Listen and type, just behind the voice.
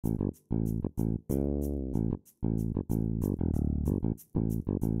You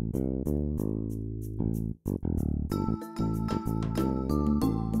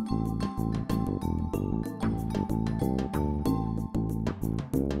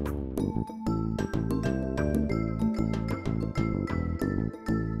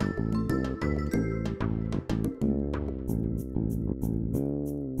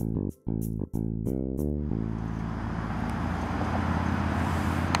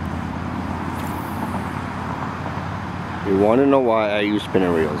want to know why I use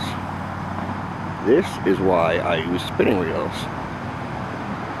spinning reels? This is why I use spinning reels.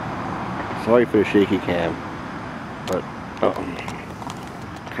 Sorry for the shaky cam, but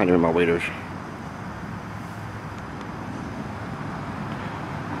kind of in my waders.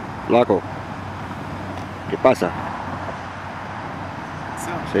 Flaco, ¿qué pasa?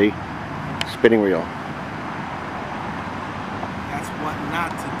 So, See? Spinning reel. that's what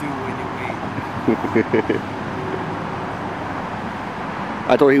not to do when you wait.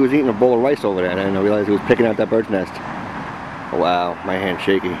 I thought he was eating a bowl of rice over there, and I didn't realize he was picking out that bird's nest. Oh, wow, my hand's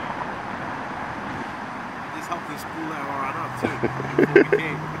shaky. Just help him spool that rod up too. Before we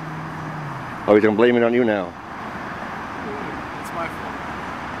came. Oh, he's gonna blame it on you now. It's my fault.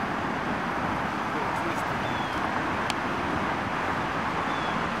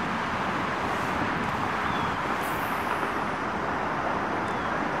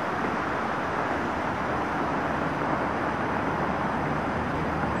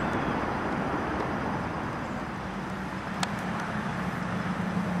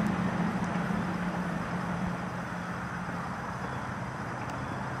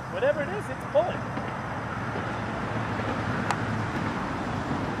 Whatever it is, it's pulling.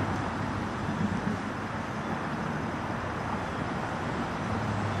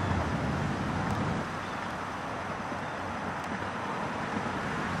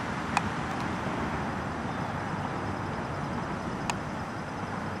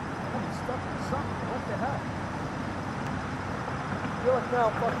 I'm stuck in something. What the hell? I feel like now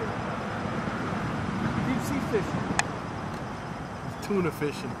fucking deep sea fishing. Tuna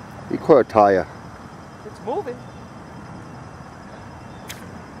fishing. He caught a tire. It's moving.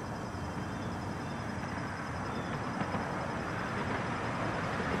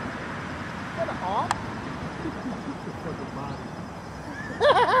 What an arm?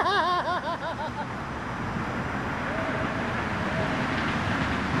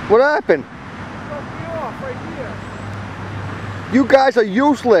 What happened? Fuck me off right here. You guys are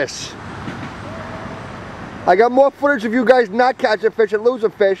useless. I got more footage of you guys not catching fish and losing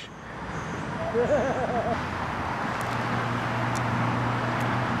fish.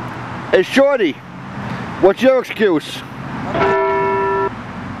 Hey Shorty, what's your excuse?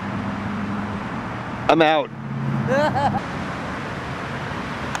 I'm out.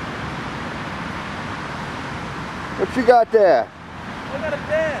 What you got there? I got a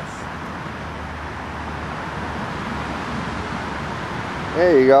bass.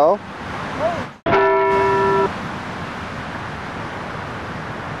 There you go. Oh.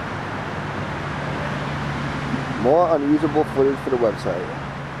 More unusable footage for the website.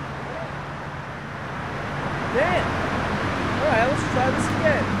 Damn. Alright, let's try this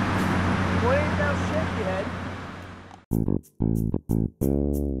again. What ain't now Shaky Head?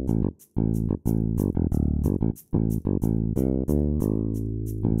 Thank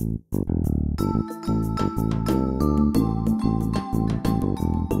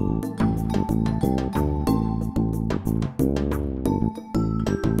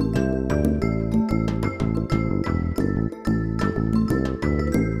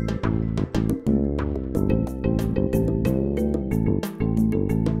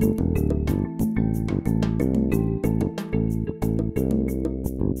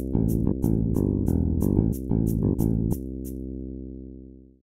you.